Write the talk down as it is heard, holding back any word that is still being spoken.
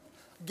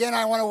Again,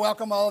 I want to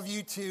welcome all of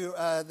you to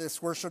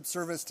this worship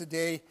service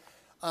today.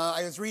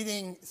 I was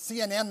reading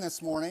CNN this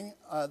morning,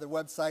 the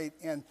website,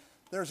 and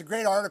there's a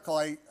great article.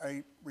 I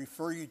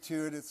refer you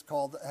to it. It's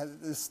called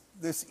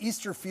This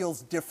Easter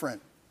Feels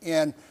Different.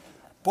 And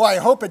boy, I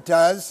hope it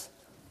does.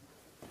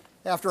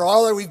 After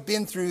all that we've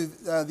been through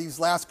these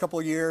last couple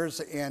of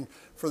years, and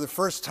for the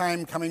first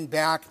time coming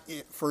back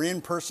for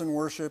in-person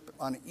worship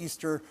on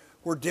Easter,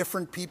 we're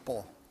different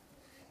people.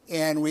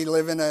 And we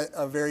live in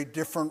a very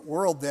different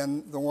world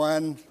than the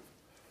one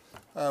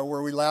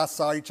where we last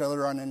saw each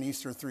other on an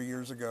Easter 3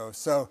 years ago.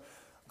 So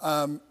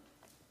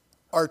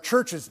our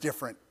church is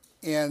different.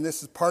 And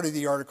this is part of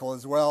the article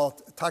as well,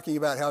 talking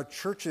about how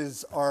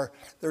churches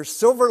there's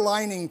silver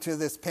lining to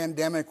this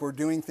pandemic. We're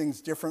doing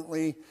things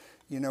differently.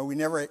 You know, we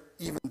never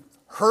even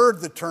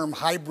heard the term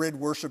hybrid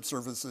worship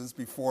services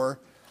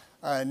before.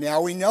 Now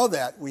we know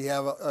that. We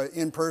have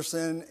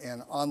in-person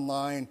and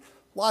online,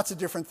 lots of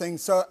different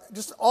things. So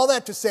just all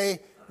that to say,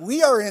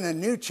 we are in a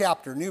new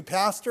chapter, new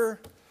pastor,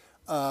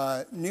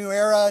 new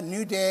era,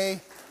 new day.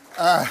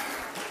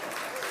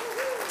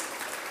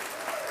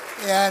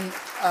 And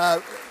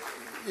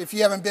if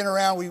you haven't been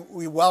around,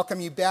 we welcome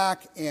you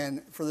back.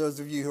 And for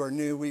those of you who are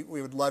new, we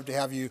would love to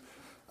have you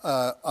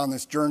on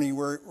this journey.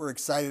 We're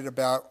excited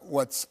about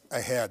what's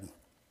ahead.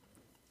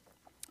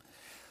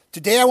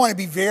 Today I want to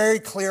be very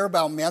clear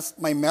about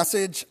my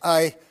message.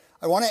 I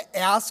want to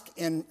ask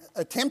and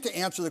attempt to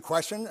answer the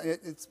question.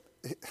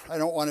 I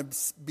don't want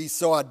to be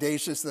so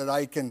audacious that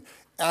I can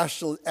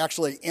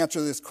actually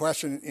answer this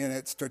question in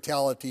its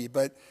totality,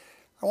 but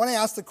I want to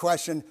ask the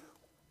question,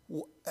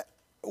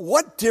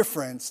 what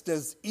difference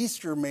does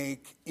Easter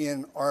make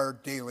in our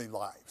daily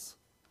lives?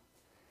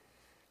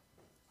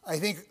 I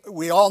think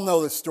we all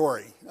know the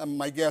story.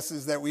 My guess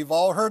is that we've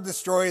all heard the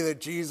story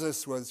that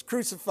Jesus was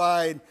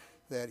crucified,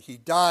 that he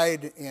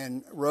died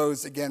and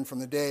rose again from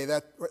the dead.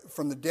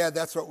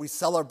 That's what we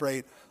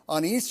celebrate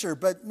on Easter.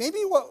 But maybe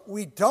what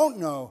we don't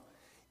know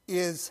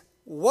is,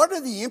 what are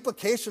the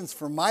implications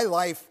for my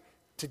life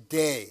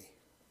today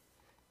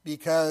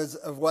because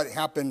of what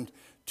happened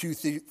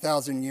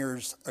 2,000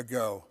 years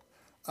ago?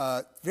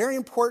 Very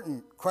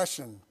important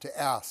question to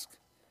ask.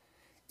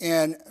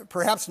 And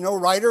perhaps no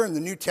writer in the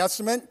New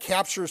Testament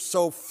captures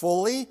so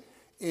fully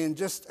in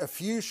just a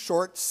few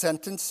short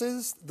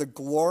sentences the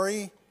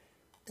glory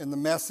and the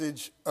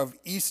message of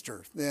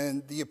Easter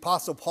than the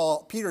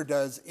Apostle Peter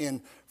does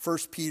in 1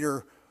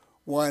 Peter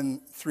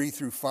 1, 3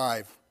 through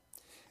 5.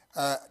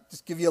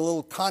 Just give you a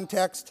little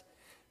context.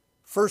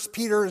 1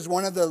 Peter is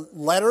one of the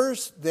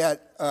letters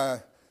that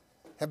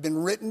have been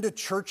written to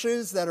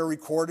churches that are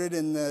recorded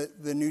in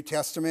the New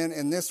Testament.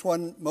 And this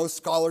one, most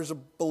scholars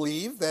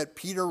believe that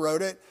Peter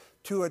wrote it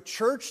to a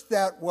church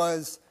that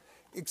was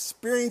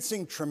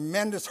experiencing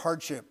tremendous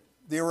hardship.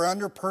 They were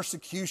under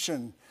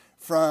persecution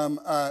from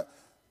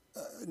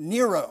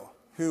Nero,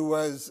 who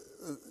was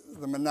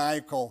the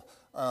maniacal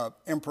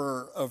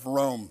emperor of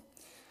Rome.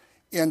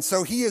 And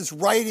so he is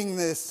writing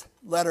this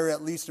letter,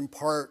 at least in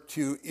part,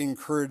 to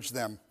encourage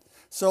them.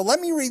 So let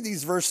me read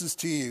these verses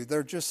to you.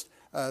 They're just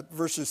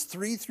verses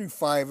 3 through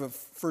 5 of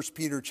 1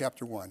 Peter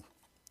chapter 1.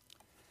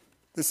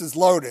 This is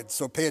loaded,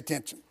 so pay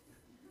attention.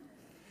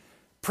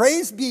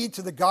 Praise be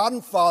to the God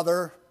and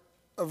Father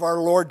of our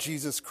Lord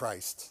Jesus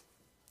Christ.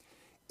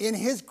 In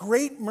his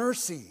great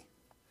mercy,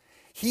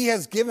 he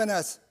has given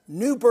us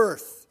new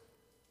birth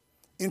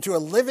into a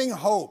living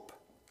hope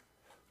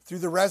through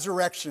the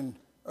resurrection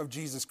of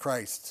Jesus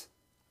Christ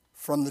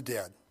from the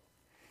dead,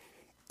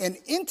 and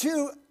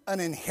into an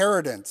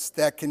inheritance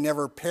that can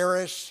never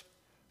perish,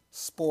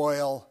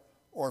 spoil,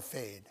 or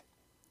fade.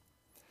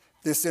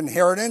 This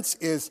inheritance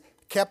is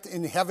kept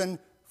in heaven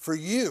for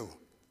you,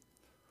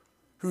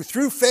 who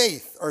through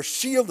faith are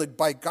shielded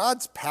by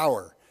God's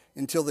power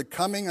until the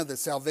coming of the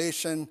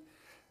salvation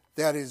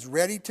that is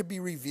ready to be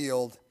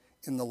revealed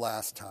in the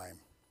last time.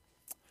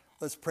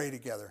 Let's pray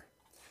together.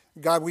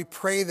 God, we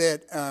pray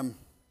that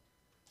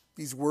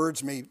these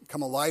words may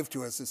come alive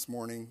to us this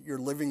morning, your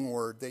living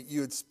word, that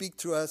you would speak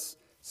to us,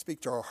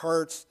 speak to our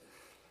hearts,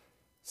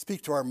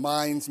 speak to our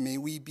minds. May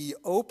we be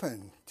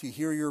open to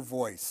hear your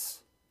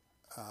voice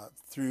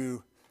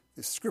through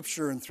the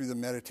scripture and through the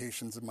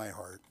meditations of my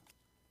heart.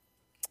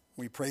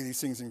 We pray these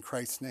things in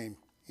Christ's name.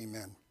 Amen.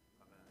 Amen.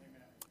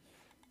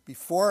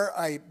 Before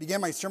I begin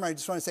my sermon, I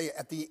just want to say,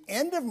 at the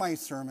end of my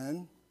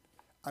sermon,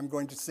 I'm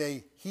going to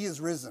say, he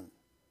is risen.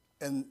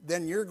 And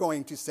then you're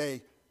going to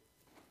say,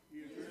 he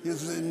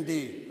is risen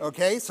indeed.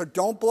 Okay? So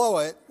don't blow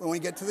it. When we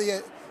get to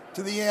the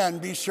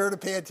end, be sure to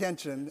pay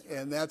attention.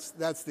 And that's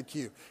the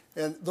cue.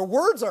 And the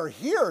words are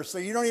here, so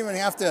you don't even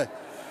have to,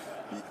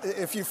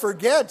 if you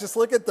forget, just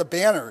look at the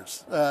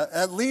banners.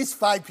 At least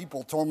 5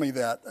 people told me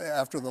that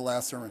after the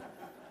last sermon.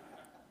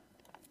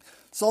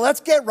 So let's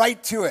get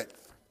right to it.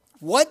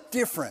 What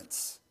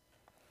difference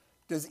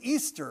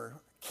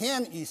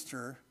can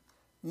Easter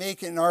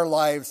make in our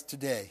lives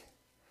today?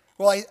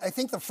 Well, I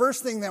think the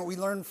first thing that we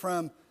learn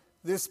from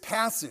this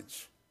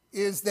passage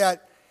is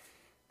that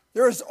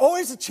there is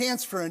always a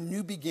chance for a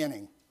new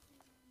beginning.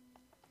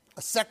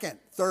 A second,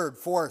 third,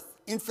 fourth,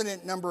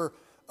 infinite number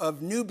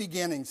of new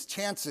beginnings,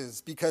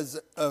 chances, because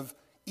of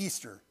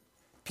Easter.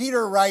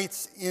 Peter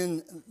writes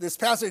in this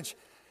passage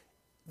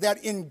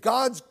that in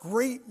God's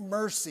great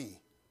mercy,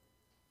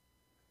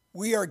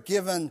 we are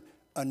given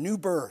a new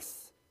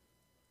birth.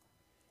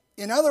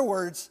 In other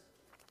words,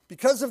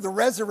 because of the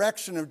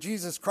resurrection of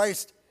Jesus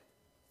Christ,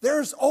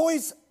 there's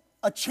always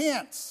a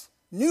chance,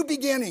 new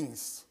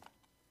beginnings,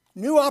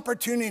 new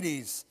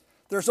opportunities.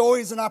 There's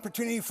always an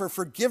opportunity for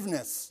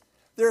forgiveness.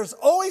 There's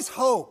always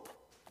hope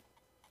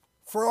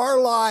for our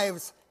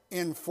lives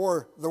and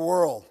for the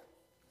world.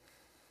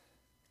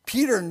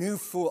 Peter knew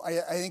full.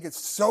 I think it's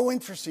so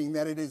interesting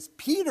that it is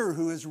Peter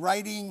who is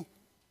writing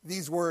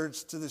these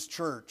words to this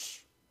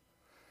church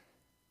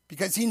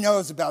because he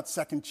knows about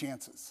second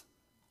chances.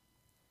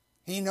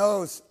 He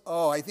knows,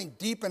 I think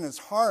deep in his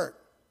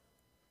heart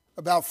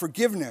about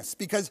forgiveness.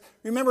 Because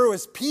remember, it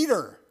was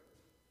Peter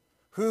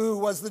who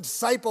was the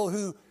disciple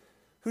who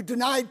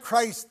denied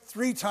Christ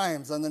 3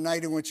 times on the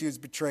night in which he was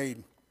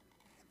betrayed.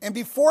 And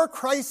before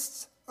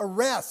Christ's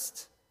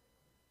arrest,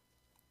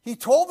 he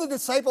told the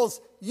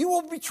disciples, you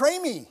will betray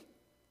me,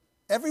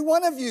 every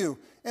one of you.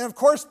 And of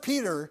course,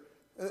 Peter,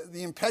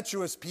 the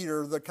impetuous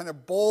Peter, the kind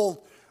of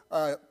bold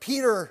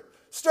Peter,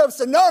 stood up and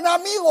said, no,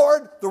 not me,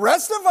 Lord. The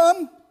rest of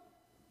them,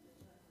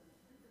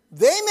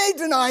 they may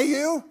deny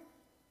you,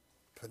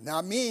 but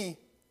not me.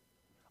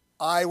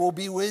 I will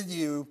be with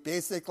you.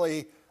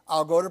 Basically,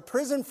 I'll go to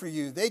prison for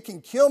you. They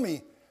can kill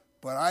me,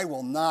 but I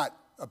will not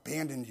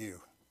abandon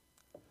you.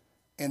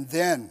 And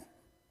then,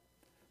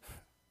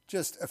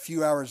 just a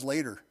few hours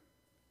later,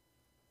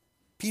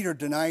 Peter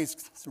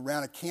denies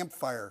around a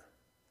campfire.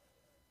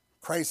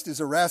 Christ is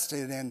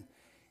arrested,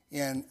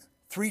 and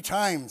 3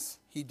 times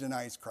he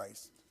denies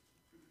Christ.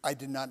 I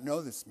did not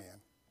know this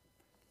man.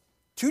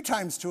 2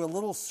 times to a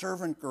little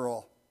servant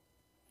girl.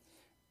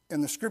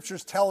 And the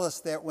scriptures tell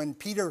us that when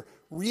Peter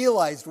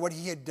realized what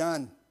he had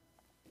done,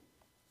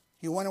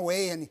 he went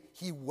away and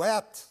he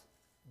wept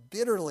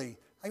bitterly.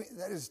 I mean,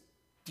 that is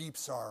deep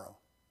sorrow.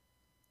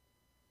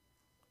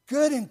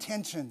 Good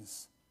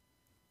intentions.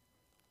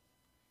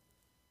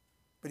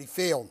 But he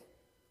failed.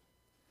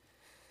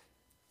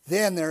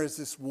 Then there is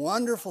this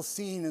wonderful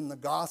scene in the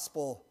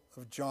Gospel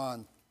of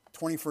John,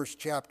 21st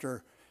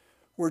chapter,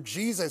 where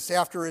Jesus,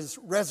 after his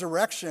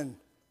resurrection,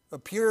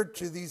 appeared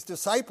to these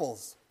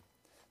disciples.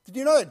 Did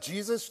you know that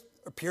Jesus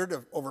appeared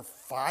to over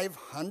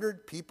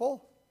 500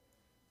 people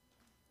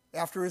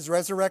after his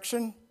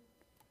resurrection?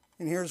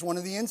 And here's one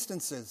of the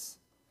instances.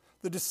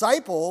 The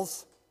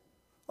disciples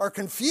are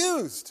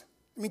confused.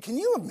 I mean, can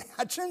you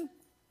imagine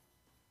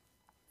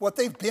what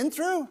they've been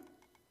through?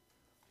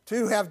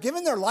 To have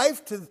given their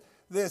life to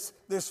this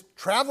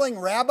traveling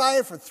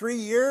rabbi for 3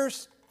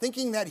 years,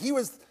 thinking that he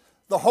was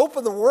the hope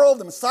of the world,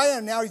 the Messiah,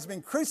 and now he's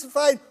been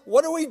crucified.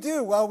 What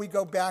do? Well, we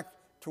go back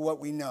to what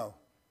we know.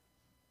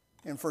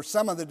 And for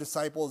some of the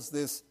disciples,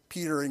 this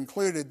Peter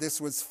included, this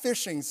was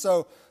fishing.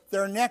 So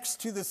they're next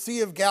to the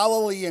Sea of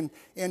Galilee,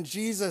 and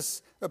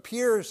Jesus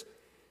appears.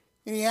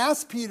 And he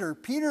asks Peter,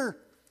 Peter,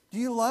 do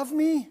you love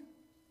me?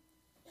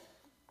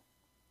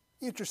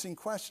 Interesting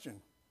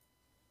question.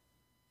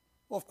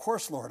 Well, of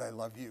course, Lord, I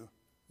love you.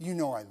 You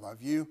know I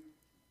love you.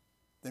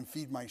 Then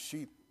feed my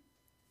sheep.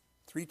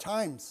 3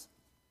 times.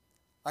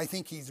 I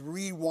think he's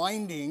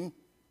rewinding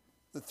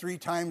the 3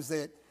 times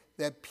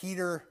that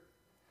Peter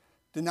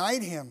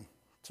denied him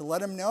to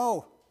let him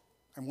know,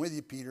 I'm with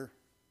you, Peter.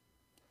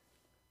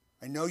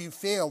 I know you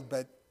failed,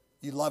 but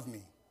you love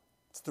me.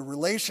 It's the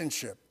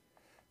relationship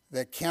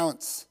that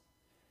counts.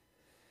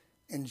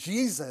 And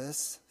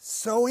Jesus,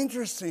 so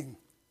interesting,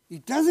 he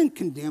doesn't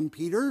condemn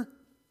Peter.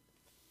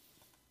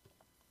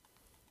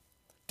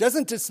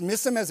 Doesn't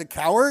dismiss him as a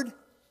coward.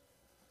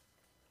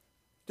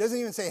 Doesn't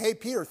even say, hey,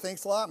 Peter,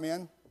 thanks a lot,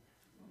 man.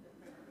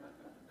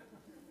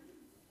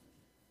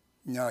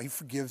 No, he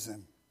forgives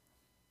him.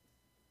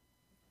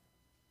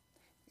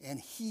 And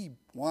he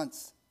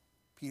wants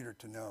Peter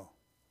to know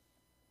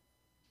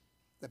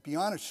that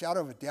beyond a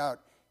shadow of a doubt,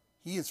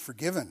 he is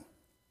forgiven.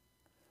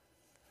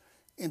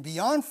 And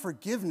beyond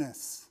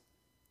forgiveness,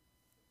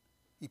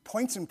 he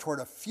points him toward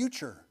a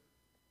future,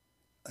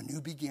 a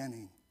new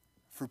beginning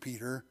for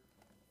Peter.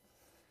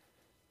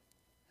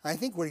 I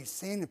think what he's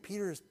saying to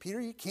Peter is, Peter,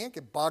 you can't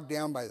get bogged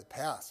down by the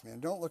past, man.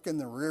 Don't look in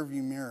the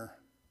rearview mirror.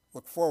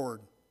 Look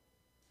forward.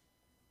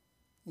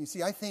 You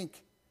see, I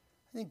think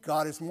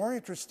God is more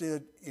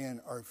interested in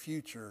our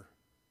future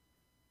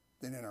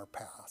than in our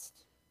past.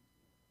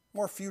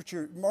 More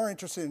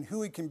interested in who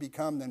we can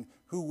become than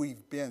who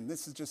we've been.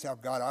 This is just how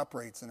God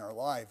operates in our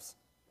lives.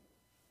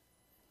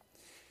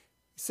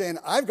 He's saying,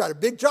 I've got a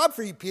big job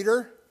for you,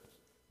 Peter.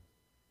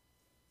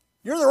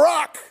 You're the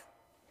rock.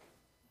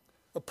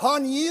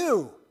 Upon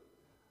you,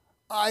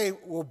 I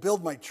will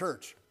build my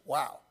church.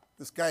 Wow,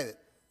 this guy that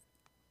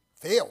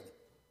failed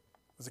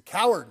was a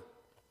coward.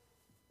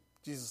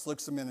 Jesus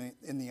looks him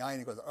in the eye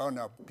and he goes, oh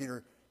no,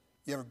 Peter,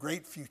 you have a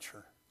great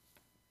future.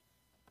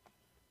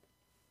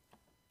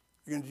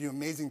 You're going to do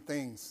amazing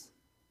things.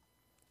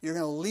 You're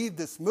going to lead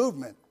this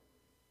movement.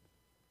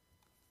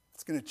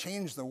 It's going to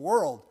change the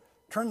world,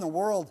 turn the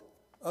world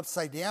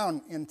upside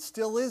down and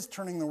still is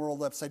turning the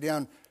world upside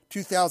down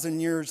 2,000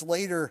 years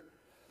later.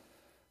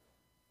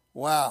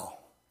 Wow.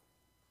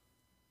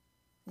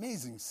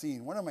 Amazing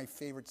scene. One of my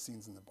favorite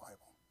scenes in the Bible.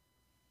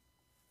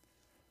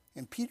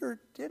 And Peter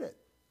did it.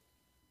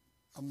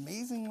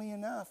 Amazingly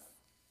enough.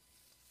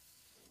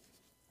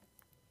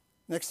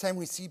 Next time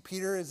we see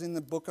Peter is in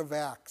the book of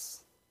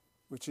Acts,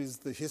 which is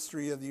the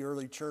history of the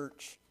early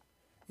church.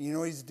 You know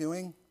what he's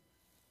doing?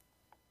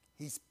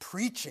 He's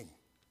preaching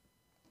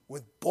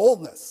with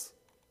boldness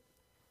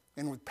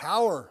and with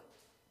power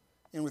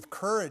and with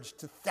courage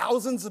to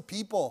thousands of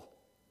people.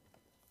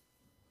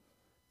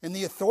 And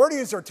the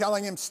authorities are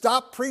telling him,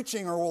 stop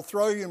preaching or we'll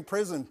throw you in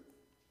prison.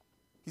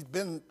 He's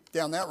been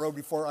down that road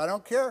before. I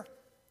don't care.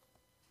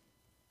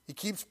 He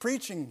keeps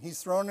preaching.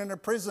 He's thrown into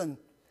prison.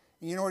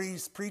 And you know what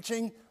he's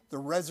preaching? The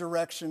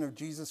resurrection of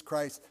Jesus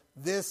Christ.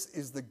 This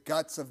is the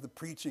guts of the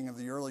preaching of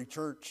the early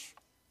church.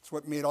 It's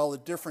what made all the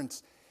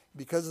difference.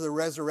 Because of the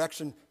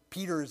resurrection,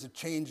 Peter is a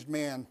changed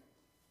man.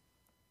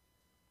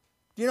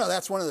 You know,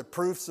 that's one of the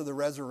proofs of the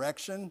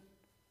resurrection,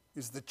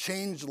 is the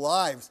changed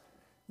lives.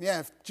 Yeah,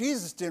 if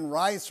Jesus didn't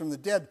rise from the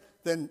dead,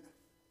 then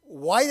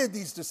why did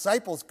these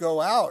disciples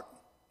go out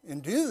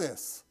and do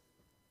this?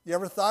 You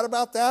ever thought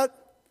about that?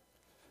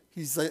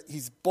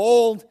 He's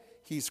bold,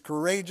 he's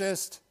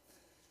courageous.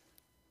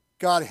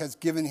 God has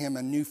given him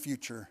a new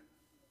future.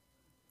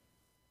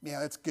 Yeah,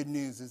 that's good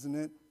news, isn't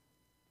it?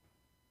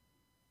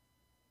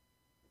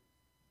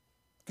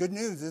 Good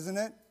news, isn't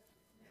it?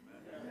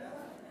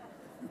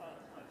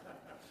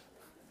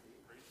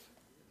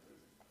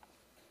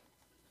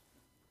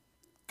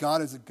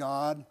 God is a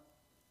God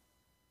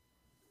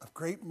of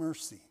great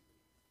mercy,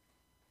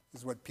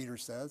 is what Peter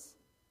says.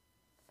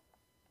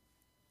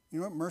 You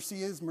know what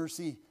mercy is?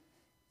 Mercy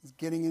is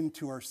getting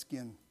into our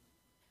skin,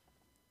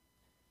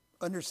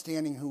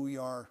 understanding who we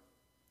are,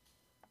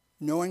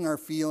 knowing our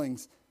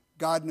feelings.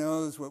 God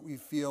knows what we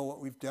feel, what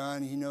we've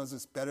done. He knows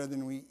us better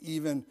than we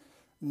even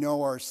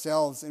know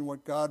ourselves. And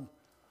what God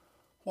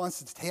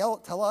wants to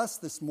tell us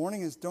this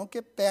morning is don't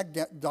get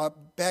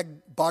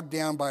bogged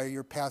down by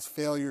your past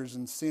failures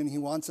and sin. He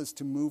wants us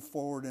to move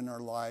forward in our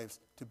lives,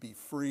 to be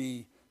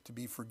free, to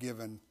be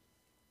forgiven.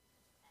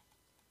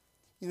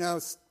 You know,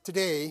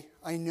 today,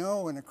 I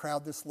know in a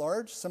crowd this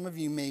large, some of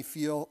you may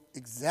feel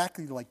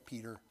exactly like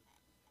Peter.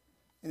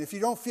 And if you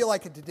don't feel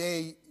like it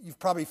today, you've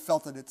probably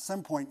felt it at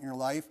some point in your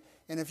life.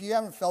 And if you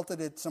haven't felt it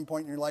at some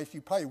point in your life,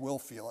 you probably will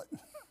feel it.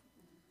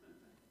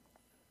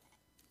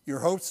 Your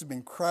hopes have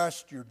been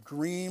crushed. Your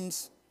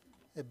dreams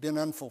have been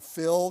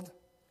unfulfilled.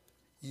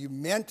 You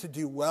meant to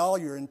do well.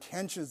 Your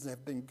intentions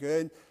have been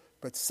good.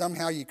 But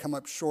somehow you come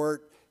up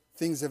short.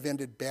 Things have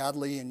ended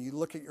badly. And you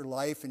look at your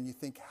life and you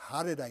think,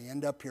 how did I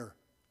end up here?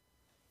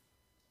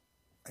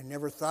 I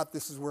never thought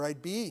this is where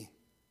I'd be.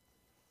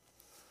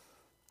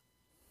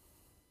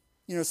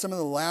 You know, some of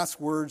the last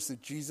words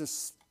that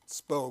Jesus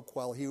spoke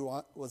while he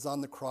was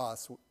on the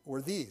cross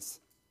were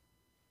these: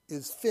 "It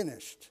is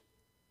finished."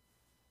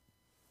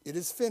 It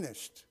is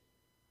finished.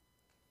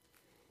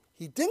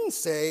 He didn't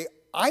say,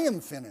 "I am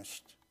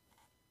finished."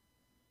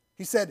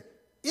 He said,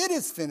 "It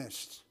is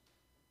finished."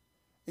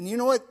 And you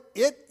know what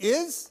it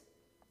is?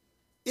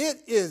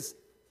 It is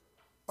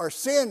our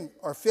sin,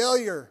 our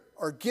failure,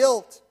 our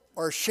guilt,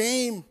 our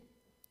shame,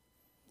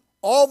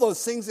 all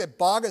those things that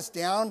bog us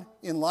down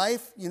in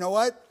life. You know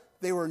what?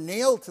 They were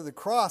nailed to the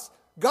cross.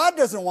 God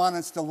doesn't want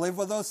us to live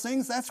with those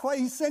things. That's why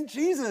he sent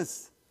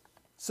Jesus,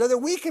 so that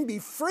we can be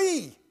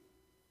free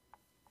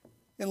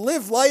and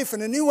live life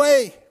in a new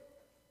way.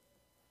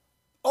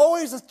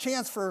 Always a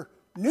chance for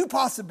new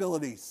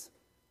possibilities.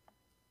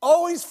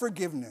 Always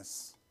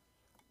forgiveness.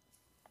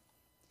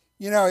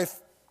 You know,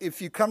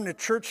 if you come to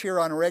church here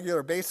on a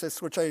regular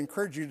basis, which I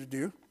encourage you to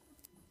do,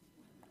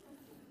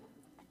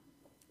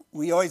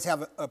 we always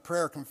have a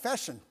prayer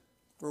confession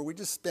where we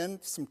just spend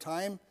some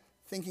time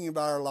thinking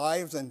about our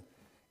lives and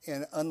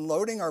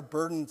unloading our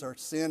burdens, our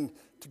sin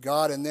to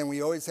God. And then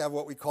we always have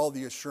what we call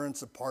the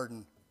assurance of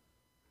pardon.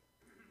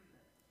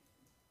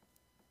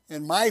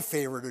 And my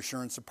favorite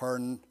assurance of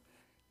pardon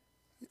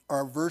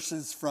are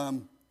verses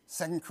from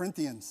 2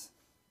 Corinthians.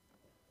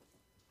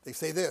 They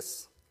say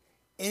this: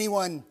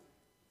 anyone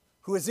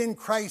who is in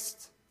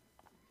Christ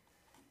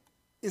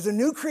is a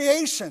new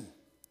creation,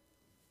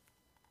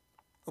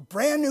 a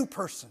brand new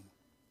person.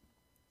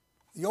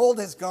 The old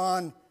has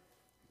gone,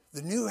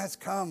 the new has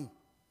come.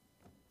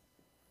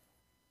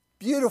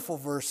 Beautiful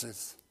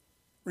verses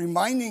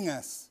reminding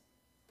us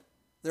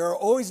there are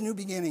always new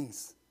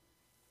beginnings.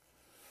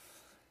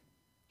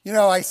 You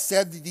know, I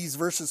said these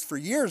verses for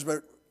years,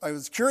 but I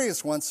was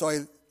curious once, so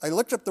I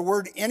looked up the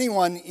word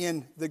anyone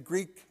in the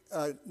Greek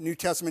New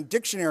Testament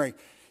dictionary.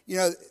 You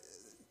know,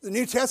 the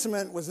New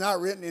Testament was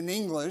not written in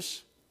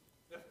English.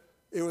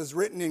 It was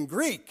written in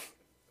Greek.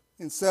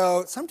 And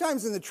so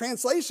sometimes in the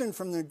translation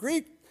from the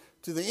Greek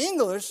to the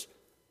English,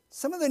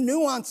 some of the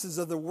nuances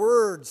of the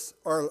words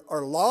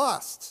are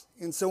lost.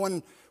 And so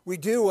when we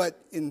do what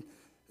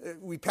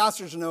we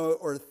pastors know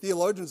or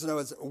theologians know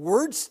as a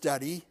word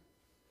study,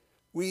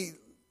 we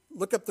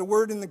look up the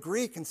word in the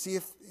Greek and see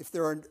if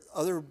there are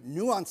other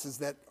nuances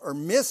that are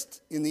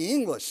missed in the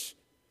English.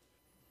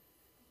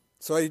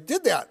 So I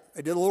did that.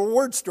 I did a little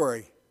word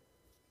story.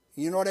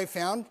 You know what I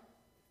found?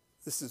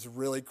 This is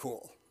really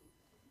cool.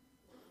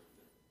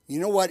 You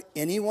know what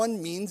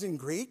anyone means in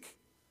Greek?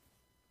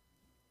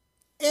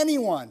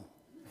 Anyone.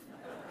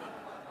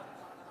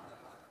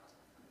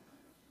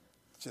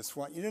 Just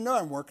want you to know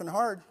I'm working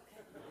hard.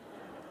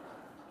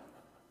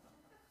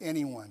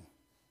 Anyone.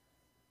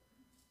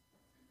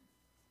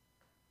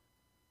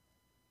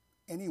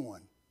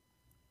 Anyone.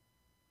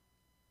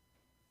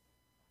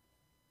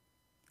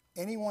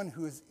 Anyone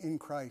who is in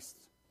Christ,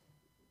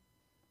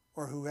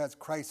 or who has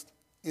Christ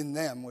in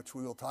them, which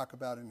we will talk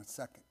about in a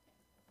second,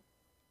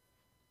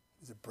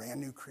 is a brand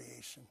new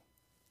creation.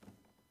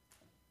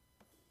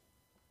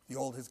 The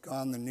old has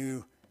gone, the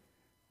new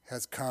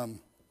has come.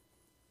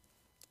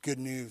 Good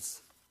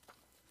news.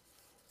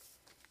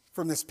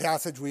 From this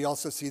passage, we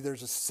also see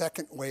there's a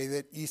second way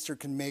that Easter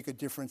can make a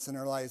difference in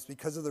our lives.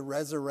 Because of the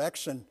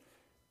resurrection,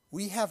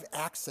 we have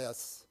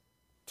access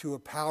to a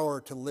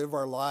power to live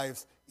our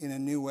lives in a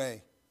new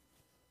way.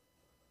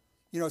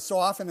 You know, so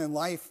often in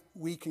life,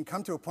 we can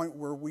come to a point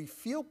where we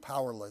feel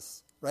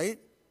powerless, right?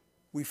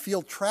 We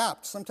feel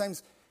trapped.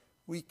 Sometimes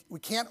we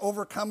can't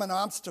overcome an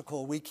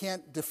obstacle. We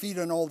can't defeat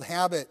an old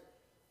habit.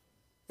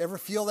 Ever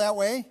feel that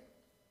way?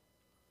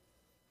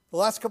 The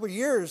last couple of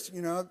years,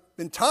 you know,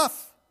 been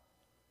tough.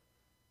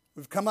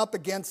 We've come up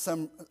against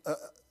some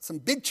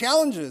big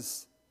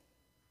challenges.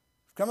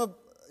 We've come up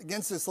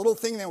against this little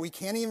thing that we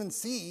can't even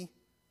see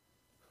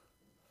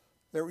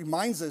that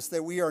reminds us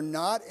that we are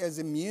not as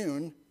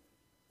immune,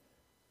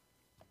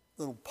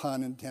 little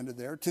pun intended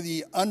there, to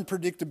the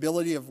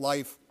unpredictability of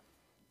life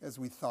as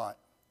we thought.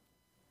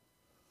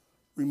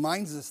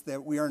 Reminds us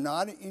that we are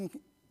not in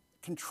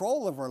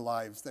control of our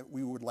lives that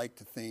we would like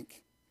to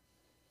think.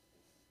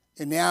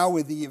 And now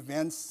with the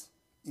events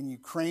in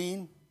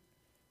Ukraine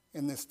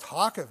and this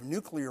talk of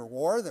nuclear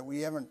war that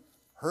we haven't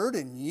heard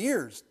in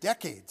years,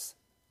 decades,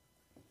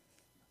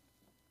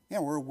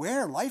 we're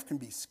aware life can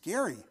be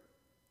scary.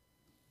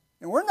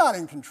 And we're not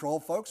in control,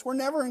 folks. We're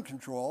never in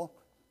control.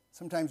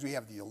 Sometimes we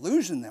have the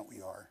illusion that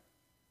we are,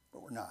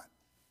 but we're not.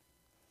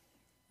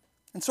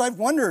 And so I've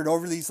wondered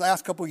over these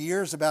last couple of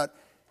years about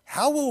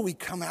how will we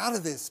come out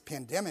of this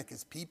pandemic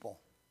as people?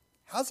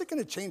 How's it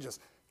going to change us?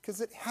 Because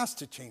it has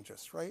to change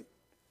us, right?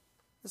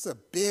 This is a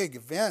big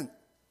event.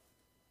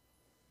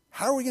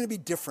 How are we going to be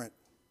different?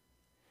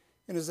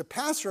 And as a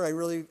pastor, I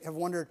really have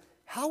wondered,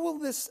 how will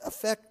this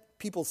affect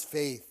people's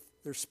faith,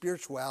 their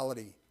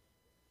spirituality?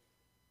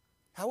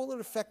 How will it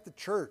affect the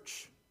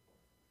church?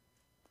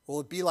 Will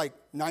it be like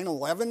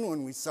 9/11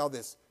 when we saw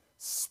this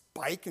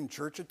spike in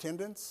church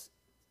attendance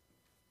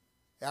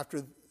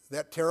after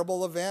that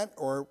terrible event?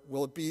 Or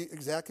will it be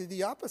exactly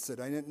the opposite?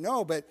 I didn't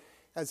know. But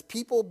as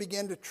people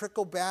began to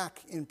trickle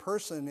back in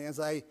person, as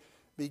I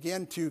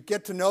began to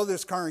get to know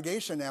this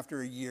congregation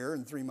after a year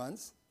and 3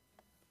 months,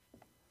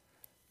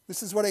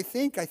 this is what I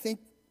think. I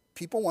think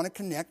people want to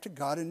connect to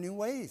God in new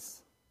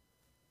ways.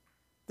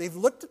 They've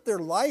looked at their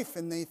life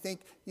and they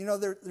think, you know,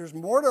 there's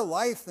more to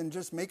life than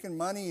just making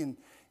money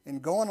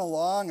and going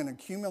along and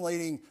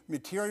accumulating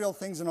material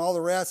things and all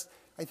the rest.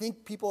 I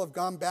think people have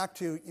gone back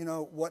to, you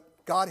know, what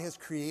God has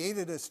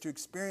created us to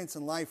experience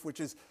in life, which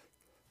is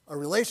a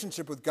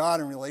relationship with God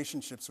and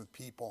relationships with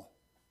people.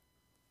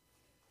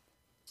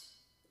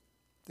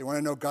 They want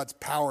to know God's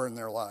power in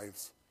their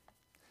lives.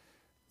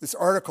 This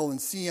article in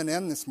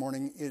CNN this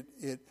morning,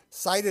 it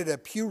cited a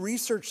Pew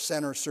Research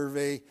Center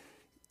survey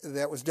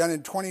that was done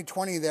in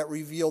 2020 that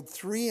revealed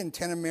 3 in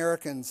 10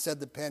 Americans said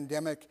the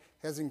pandemic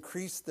has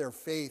increased their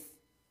faith.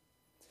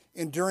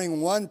 And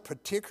during one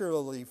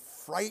particularly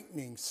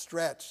frightening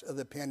stretch of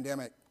the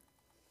pandemic,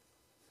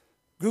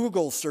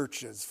 Google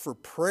searches for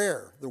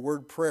prayer, the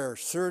word prayer,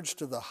 surged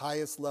to the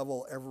highest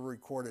level ever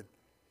recorded.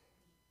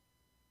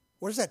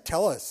 What does that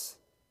tell us?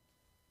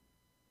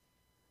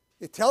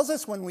 It tells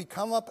us when we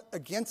come up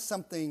against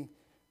something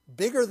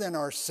bigger than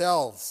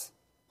ourselves,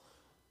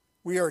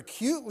 we are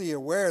acutely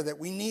aware that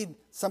we need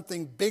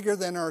something bigger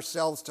than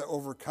ourselves to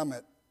overcome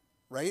it,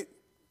 right?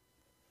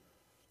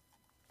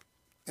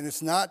 And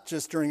it's not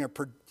just during a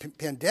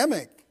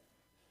pandemic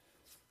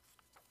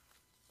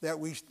that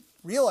we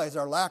realize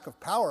our lack of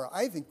power.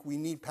 I think we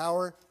need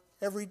power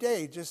every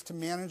day just to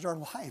manage our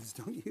lives,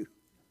 don't you?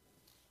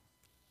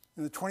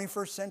 In the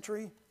 21st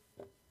century,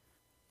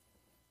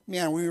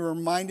 man, we were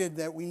reminded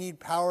that we need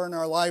power in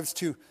our lives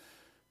to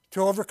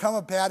overcome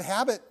a bad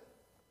habit,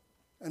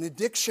 an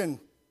addiction,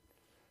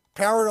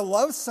 power to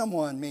love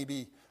someone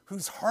maybe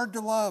who's hard to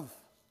love,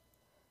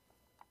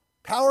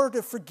 power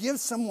to forgive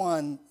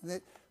someone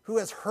who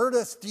has hurt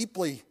us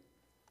deeply,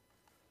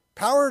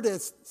 power to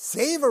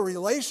save a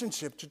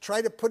relationship, to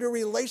try to put a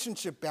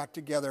relationship back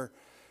together,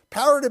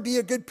 power to be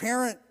a good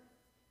parent,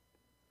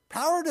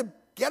 power to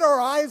get our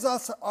eyes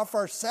off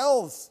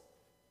ourselves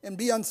and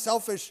be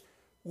unselfish.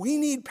 We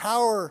need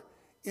power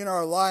in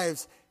our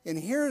lives. And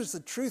here's the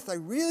truth I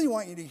really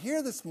want you to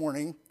hear this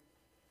morning.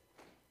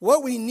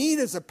 What we need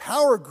is a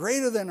power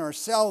greater than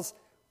ourselves.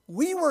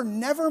 We were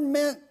never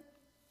meant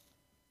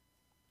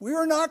We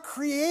were not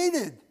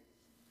created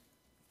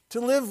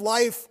to live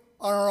life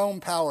on our own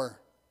power.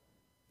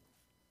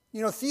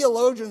 You know,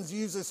 theologians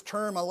use this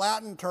term, a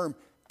Latin term,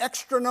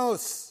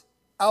 extranos,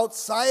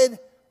 outside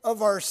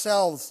of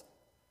ourselves.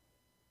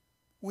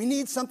 We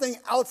need something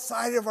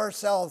outside of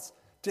ourselves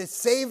to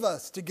save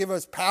us, to give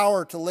us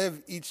power to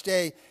live each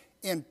day.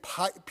 And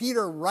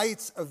Peter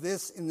writes of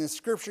this in this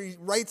scripture. He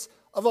writes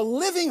of a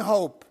living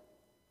hope.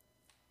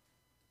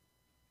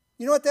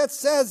 You know what that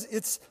says?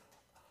 It's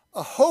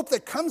a hope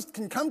that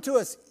can come to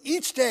us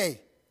each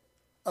day.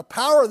 A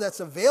power that's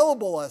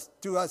available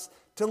to us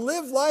to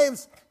live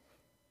lives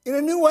in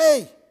a new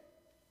way.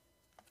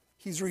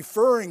 He's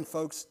referring,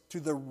 folks, to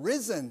the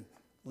risen,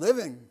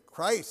 living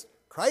Christ.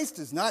 Christ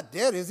is not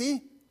dead, is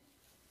he?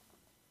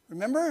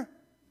 Remember?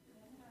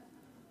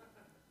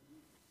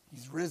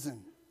 He's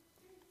risen.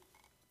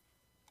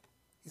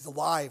 He's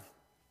alive.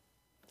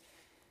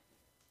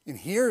 And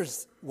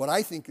here's what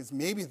I think is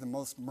maybe the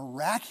most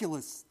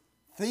miraculous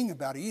thing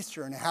about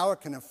Easter and how it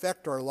can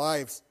affect our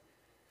lives.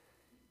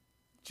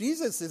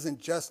 Jesus isn't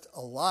just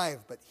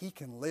alive, but he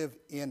can live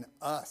in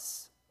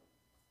us.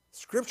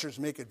 Scriptures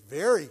make it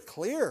very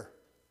clear.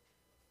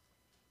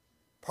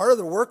 Part of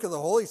the work of the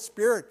Holy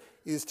Spirit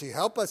is to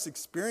help us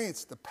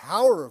experience the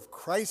power of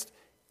Christ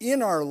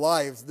in our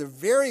lives. The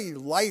very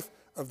life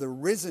of the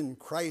risen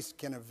Christ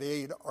can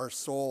evade our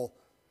soul.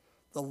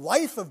 The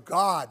life of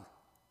God,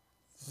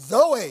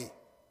 Zoe,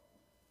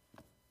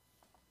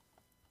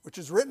 which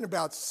is written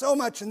about so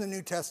much in the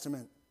New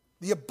Testament.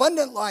 The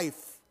abundant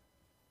life,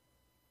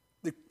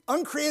 the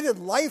uncreated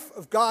life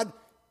of God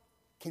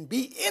can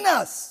be in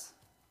us.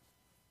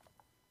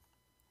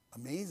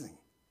 Amazing.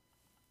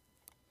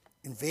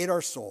 Invade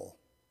our soul,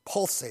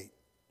 pulsate.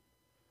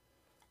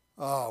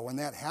 Oh, when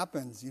that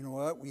happens, you know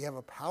what? We have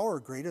a power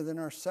greater than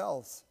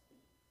ourselves,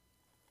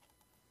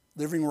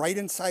 living right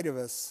inside of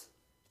us.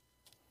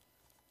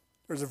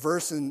 There's a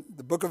verse in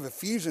the book of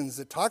Ephesians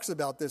that talks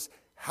about this.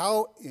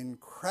 How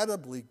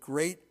incredibly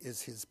great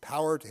is his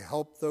power to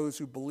help those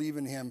who believe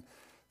in him,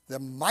 the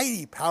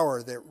mighty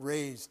power that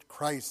raised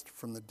Christ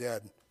from the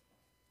dead.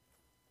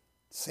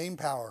 Same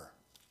power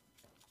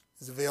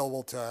is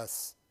available to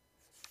us.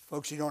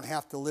 Folks, you don't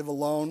have to live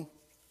alone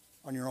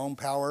on your own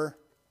power.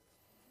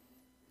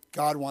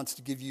 God wants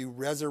to give you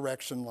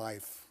resurrection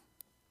life.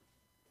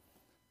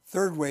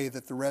 Third way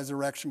that the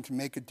resurrection can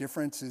make a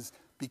difference is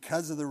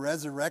because of the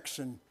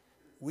resurrection,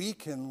 we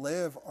can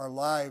live our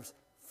lives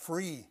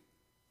free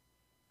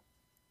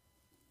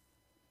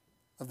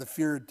of the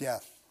fear of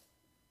death.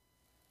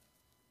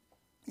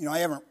 You know, I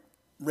haven't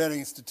read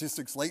any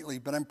statistics lately,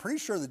 but I'm pretty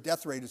sure the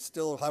death rate is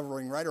still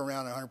hovering right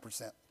around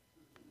 100%.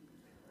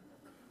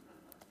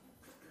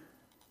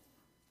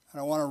 I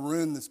don't want to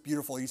ruin this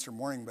beautiful Easter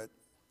morning, but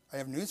I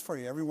have news for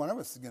you. Every one of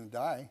us is going to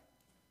die.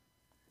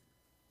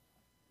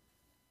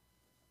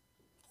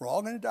 We're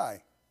all going to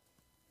die.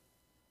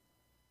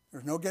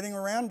 There's no getting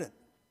around it.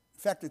 In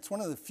fact, it's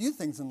one of the few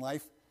things in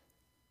life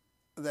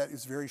that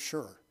is very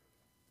sure.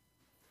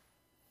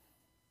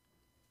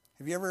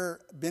 Have you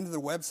ever been to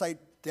the website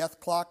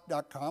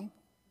deathclock.com?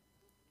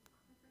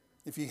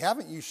 If you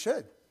haven't, you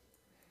should.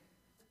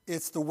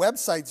 It's the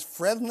website's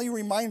friendly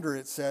reminder,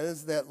 it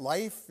says, that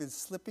life is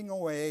slipping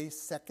away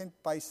second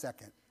by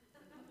second.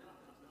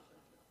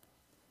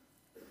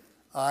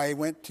 I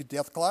went to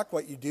Death Clock.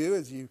 What you do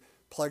is you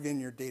plug in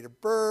your date of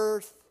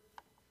birth,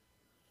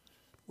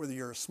 whether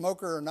you're a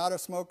smoker or not a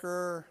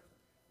smoker.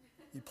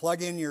 You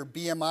plug in your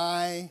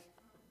BMI.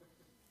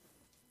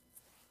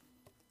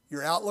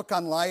 Your outlook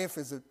on life,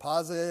 is it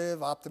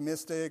positive,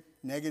 optimistic,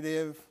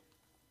 negative,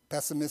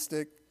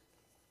 pessimistic?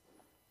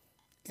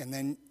 And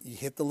then you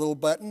hit the little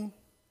button,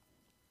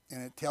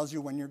 and it tells you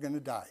when you're going to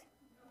die.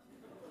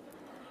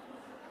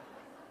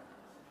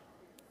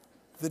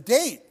 The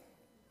date.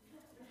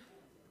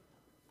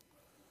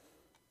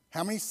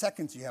 How many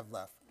seconds you have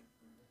left?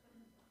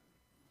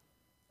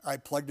 I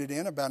plugged it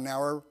in about an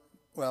hour,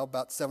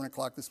 about 7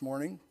 o'clock this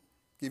morning.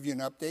 Give you an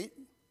update.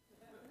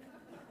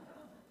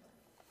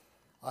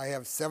 I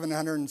have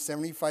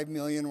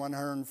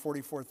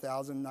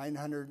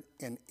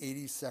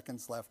 775,144,980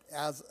 seconds left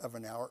as of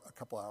a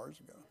couple hours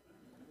ago.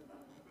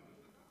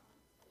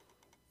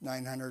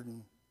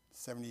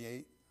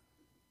 978,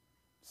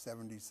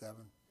 77.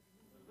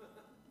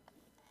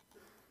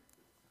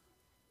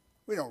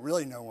 We don't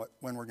really know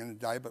when we're going to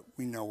die, but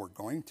we know we're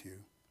going to.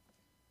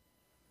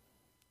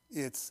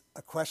 It's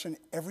a question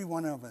every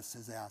one of us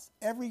has asked.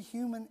 Every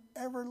human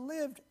ever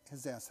lived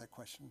has asked that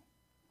question.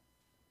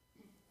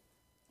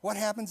 What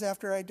happens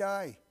after I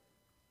die?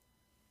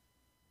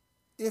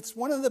 It's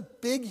one of the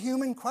big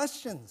human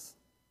questions.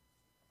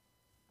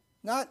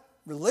 Not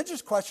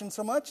religious question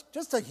so much,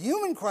 just a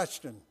human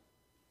question.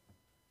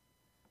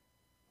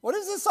 What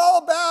is this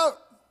all about?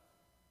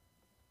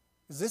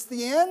 Is this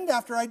the end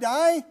after I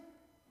die?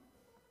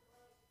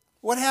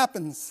 What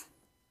happens?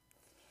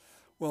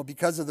 Well,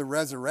 because of the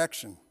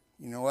resurrection,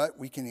 you know what?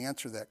 We can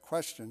answer that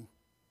question.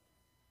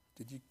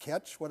 Did you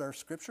catch what our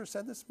scripture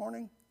said this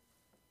morning?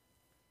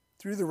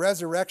 Through the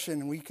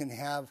resurrection, we can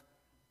have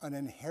an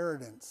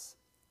inheritance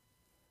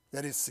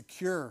that is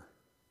secure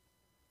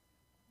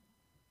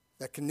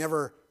that can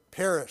never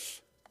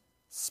perish,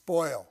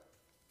 spoil,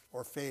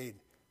 or fade.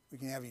 We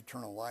can have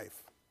eternal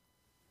life.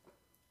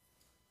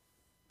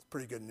 It's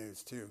pretty good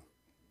news, too.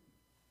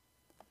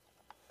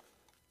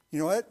 You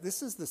know what?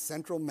 This is the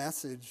central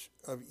message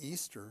of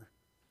Easter.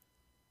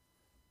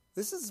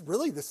 This is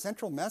really the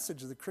central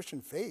message of the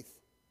Christian faith.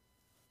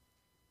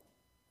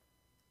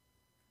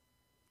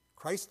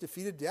 Christ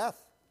defeated death,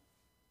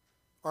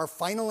 our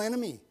final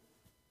enemy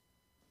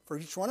for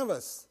each one of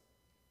us.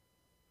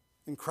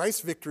 And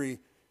Christ's victory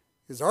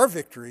is our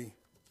victory.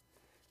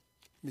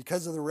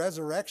 Because of the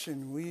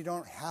resurrection, we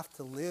don't have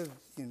to live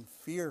in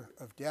fear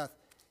of death.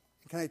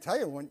 And can I tell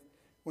you,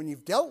 when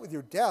you've dealt with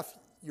your death,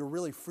 you're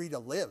really free to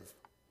live.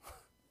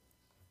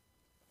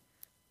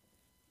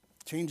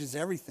 Changes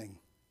everything.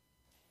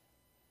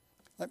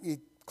 Let me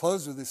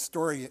close with this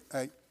story.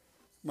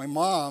 My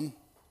mom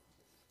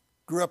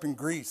grew up in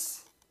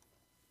Greece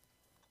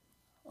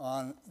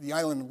on the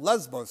island of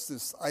Lesbos,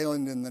 this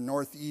island in the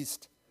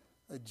northeast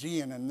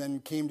Aegean, and then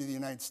came to the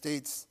United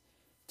States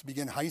to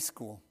begin high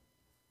school.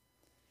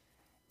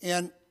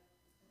 And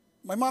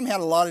my mom had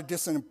a lot of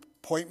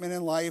disappointment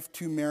in life,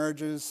 2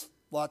 marriages,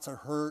 lots of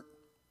hurt.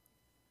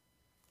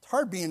 It's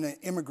hard being an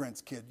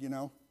immigrant's kid, you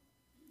know.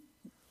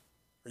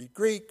 Are you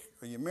Greek?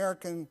 Are you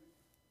American?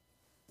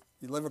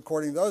 You live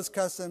according to those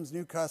customs,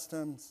 new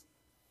customs.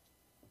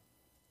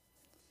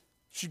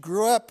 She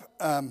grew up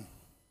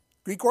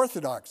Greek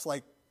Orthodox,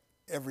 like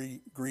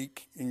every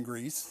Greek in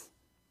Greece.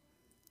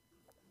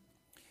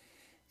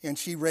 And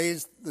she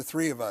raised the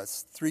 3 of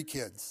us, 3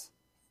 kids.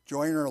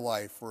 Joy in her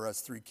life for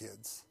us 3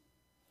 kids.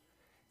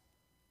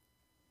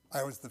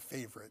 I was the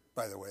favorite,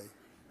 by the way.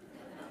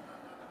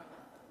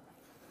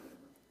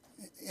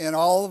 And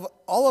all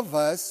of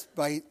us,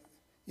 we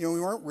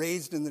weren't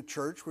raised in the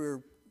church. We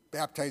were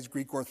baptized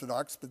Greek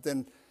Orthodox, but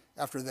then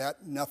after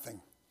that,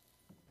 nothing.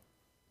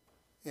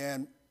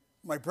 And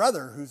my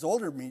brother, who's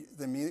older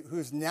than me,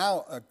 who's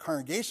now a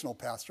congregational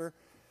pastor,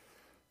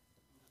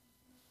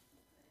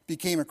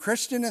 became a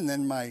Christian, and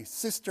then my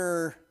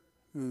sister,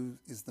 who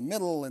is the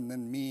middle, and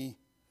then me.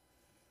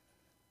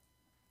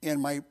 And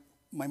my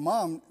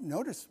mom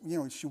noticed,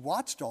 she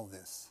watched all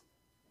this.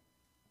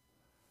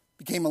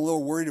 Became a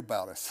little worried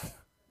about us.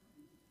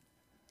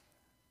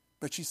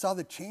 But she saw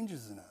the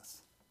changes in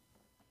us.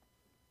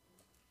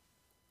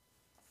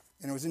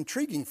 And it was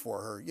intriguing for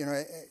her.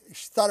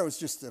 She thought it was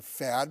just a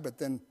fad, but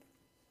then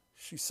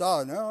she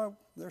saw, no,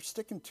 they're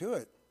sticking to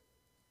it.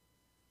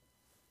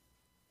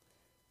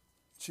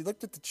 She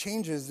looked at the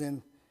changes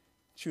and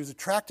she was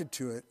attracted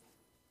to it.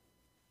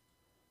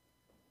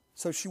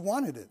 So she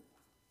wanted it.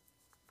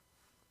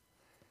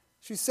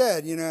 She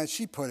said, as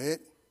she put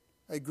it,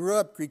 I grew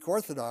up Greek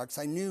Orthodox.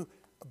 I knew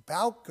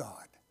about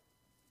God,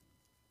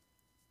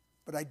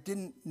 but I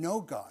didn't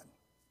know God.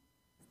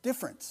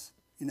 Difference,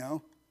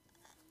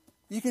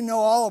 You can know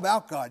all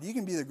about God. You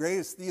can be the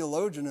greatest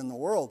theologian in the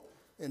world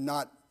and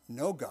not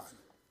know God.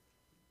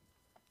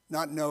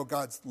 Not know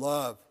God's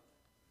love.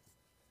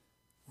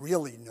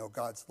 Really know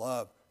God's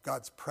love,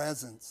 God's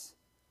presence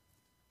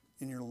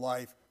in your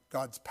life,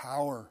 God's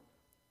power.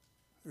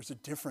 There's a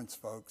difference,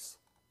 folks.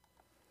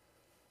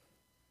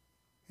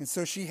 And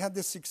so she had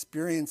this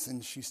experience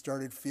and she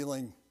started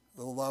feeling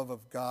the love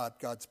of God,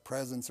 God's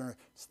presence.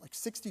 It's like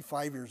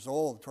 65 years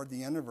old, toward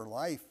the end of her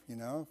life,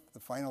 the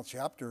final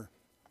chapter.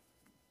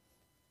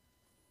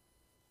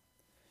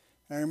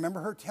 And I remember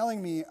her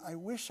telling me, I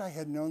wish I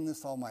had known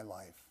this all my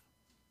life.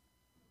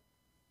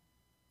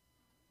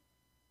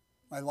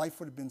 My life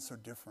would have been so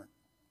different.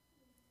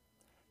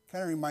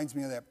 Kind of reminds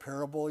me of that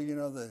parable,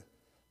 the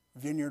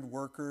vineyard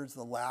workers,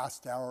 the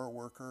last hour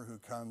worker who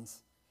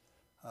comes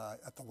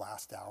at the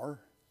last hour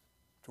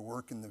to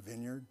work in the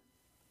vineyard.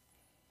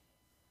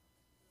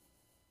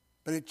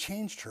 But it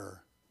changed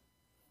her.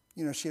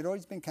 She had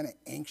always been kind of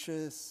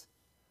anxious,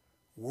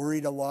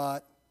 worried a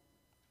lot.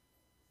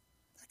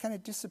 That kind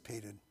of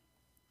dissipated.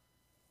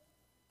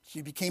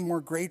 She became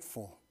more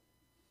grateful,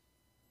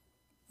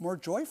 more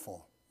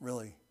joyful,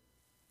 really.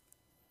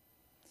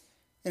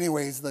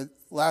 Anyways, the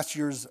last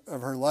years of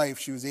her life,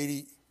 she was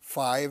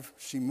 85.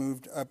 She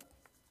moved up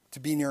to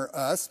be near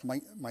us,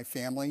 my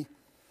family,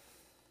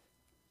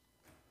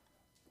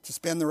 to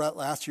spend the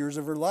last years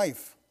of her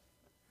life.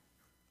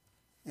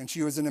 And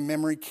she was in a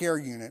memory care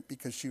unit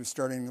because she was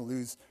starting to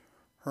lose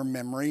her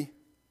memory.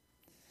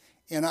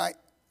 And I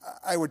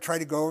would try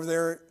to go over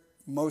there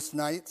most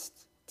nights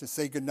to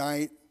say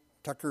goodnight,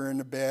 tuck her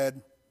into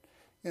bed.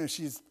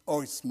 She's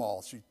always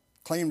small. She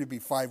claimed to be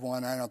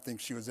 5'1". I don't think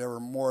she was ever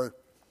more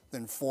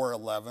than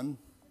 4'11".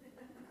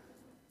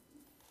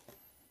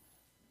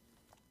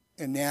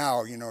 And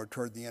now,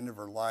 toward the end of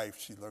her life,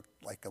 she looked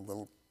like a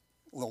little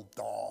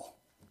doll.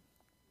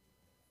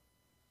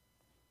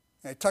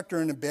 And I tucked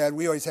her into bed.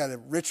 We always had a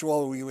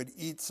ritual. We would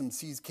eat some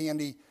See's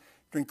candy,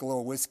 drink a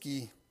little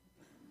whiskey.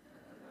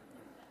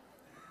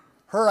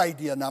 Her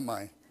idea, not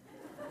mine.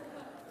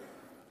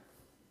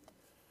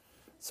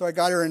 So I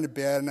got her into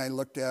bed, and I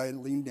looked at it,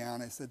 leaned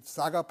down. I said,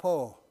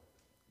 Sagapo,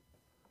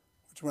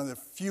 which is one of the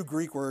few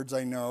Greek words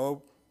I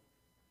know.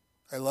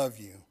 I love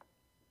you.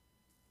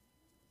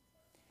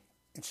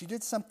 And she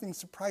did something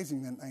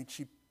surprising that night.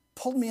 She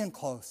pulled me in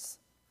close.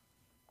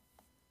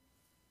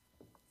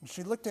 And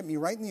she looked at me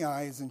right in the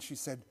eyes and she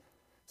said,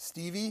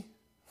 "Stevie,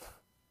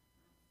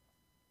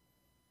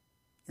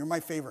 you're my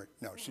favorite."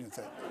 No, she didn't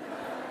say it.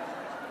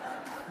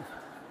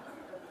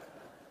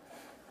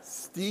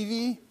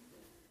 "Stevie,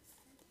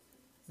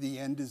 the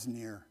end is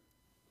near."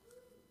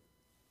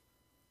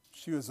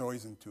 She was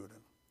always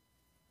intuitive.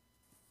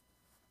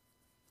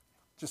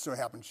 Just so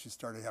happened she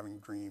started having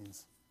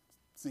dreams,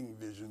 seeing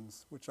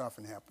visions, which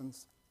often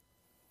happens.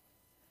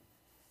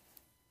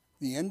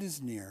 The end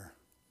is near.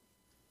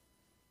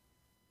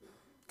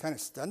 Kind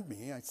of stunned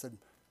me. I said,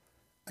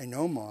 "I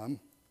know, Mom.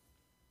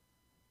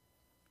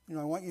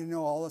 I want you to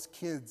know all us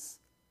kids,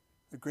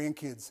 the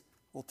grandkids,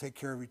 will take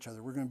care of each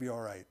other. We're going to be all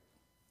right.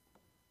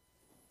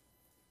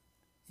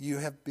 You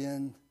have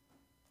been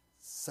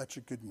such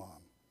a good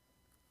mom.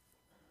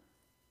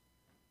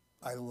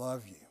 I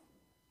love you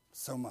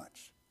so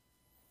much."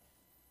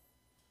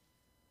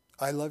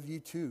 "I love you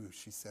too,"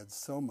 she said,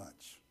 "so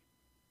much."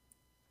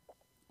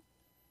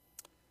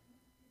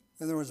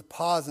 Then there was a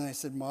pause and I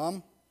said,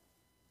 "Mom,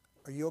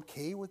 are you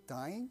okay with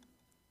dying?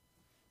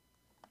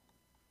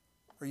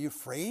 Are you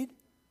afraid?"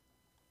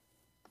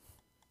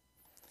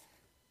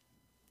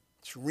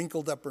 She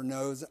wrinkled up her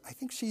nose. I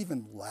think she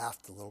even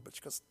laughed a little bit.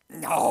 She goes,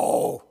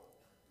 "No.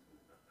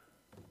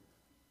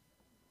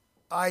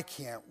 I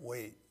can't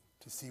wait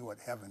to see what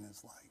heaven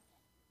is like."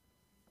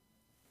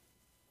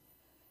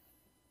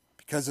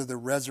 Because of the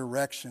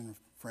resurrection,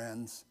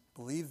 friends,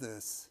 believe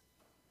this,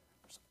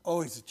 there's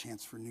always a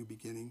chance for new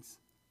beginnings.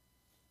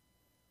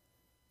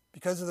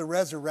 Because of the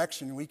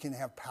resurrection, we can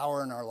have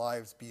power in our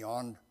lives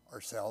beyond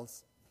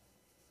ourselves.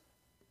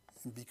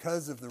 And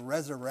because of the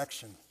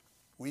resurrection,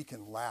 we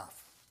can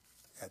laugh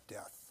at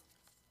death.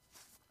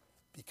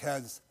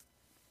 Because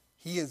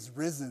he is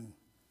risen.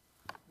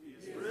 He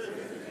is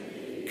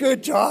risen.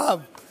 Good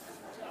job.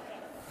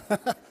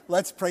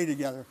 Let's pray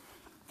together.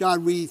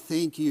 God, we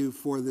thank you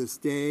for this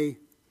day.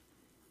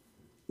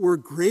 We're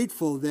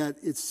grateful that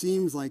it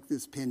seems like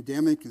this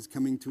pandemic is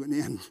coming to an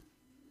end,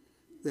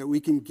 that we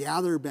can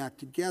gather back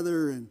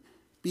together and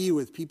be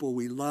with people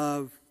we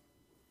love.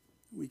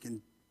 We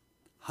can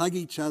hug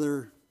each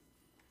other,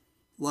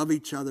 love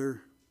each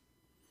other,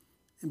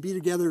 and be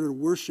together to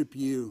worship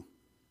you.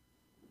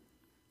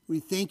 We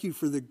thank you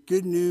for the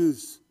good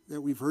news that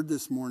we've heard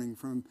this morning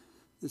from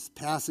this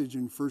passage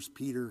in 1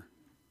 Peter.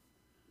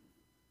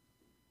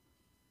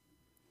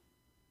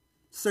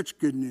 Such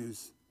good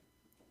news.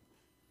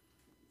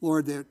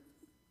 Lord, that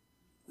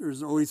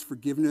there's always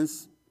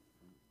forgiveness.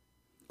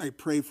 I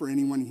pray for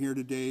anyone here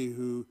today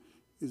who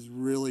is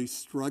really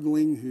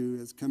struggling, who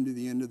has come to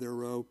the end of their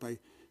rope. I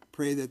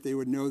pray that they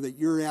would know that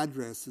your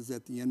address is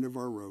at the end of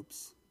our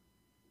ropes.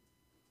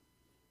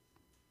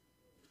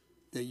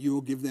 That you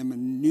will give them a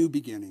new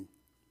beginning,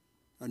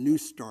 a new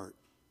start.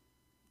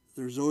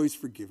 There's always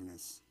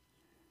forgiveness.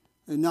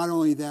 And not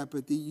only that,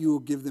 but that you will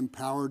give them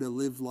power to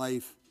live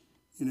life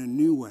in a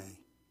new way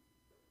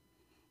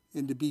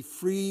and to be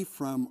free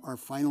from our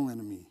final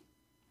enemy,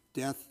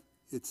 death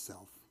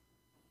itself.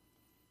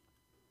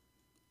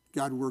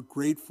 God, we're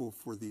grateful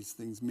for these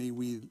things. May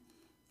we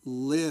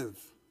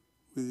live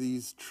with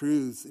these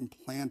truths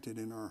implanted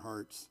in our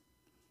hearts.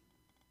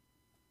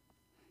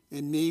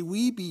 And may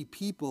we be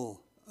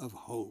people of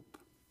hope.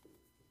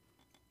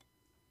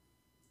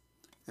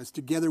 As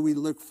together we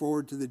look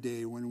forward to the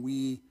day when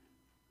we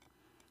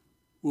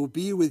will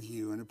be with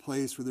you in a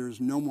place where there is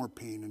no more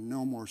pain and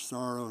no more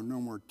sorrow, no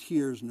more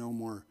tears, no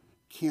more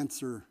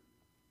cancer,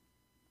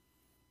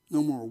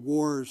 no more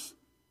wars,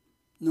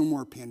 no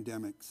more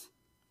pandemics,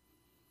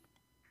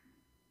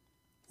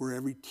 where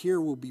every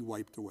tear will be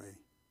wiped away.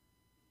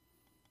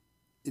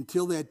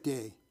 Until that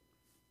day,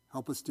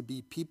 help us to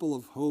be people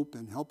of hope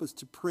and help us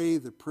to pray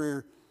the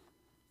prayer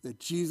that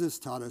Jesus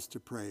taught us to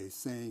pray,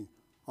 saying,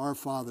 "Our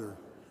Father,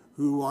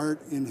 who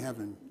art in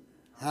heaven,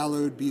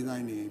 hallowed be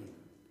thy name.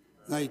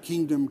 Thy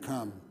kingdom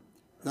come,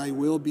 thy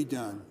will be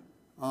done,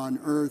 on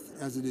earth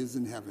as it is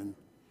in heaven.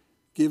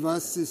 Give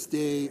us this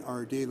day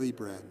our daily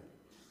bread,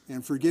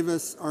 and forgive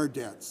us our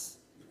debts,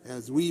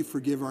 as we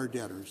forgive our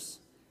debtors.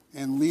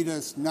 And lead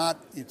us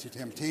not into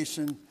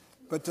temptation,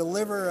 but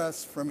deliver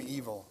us from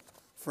evil.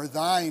 For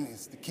thine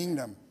is the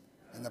kingdom,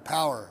 and the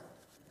power,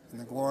 and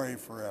the glory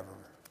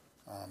forever.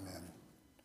 Amen."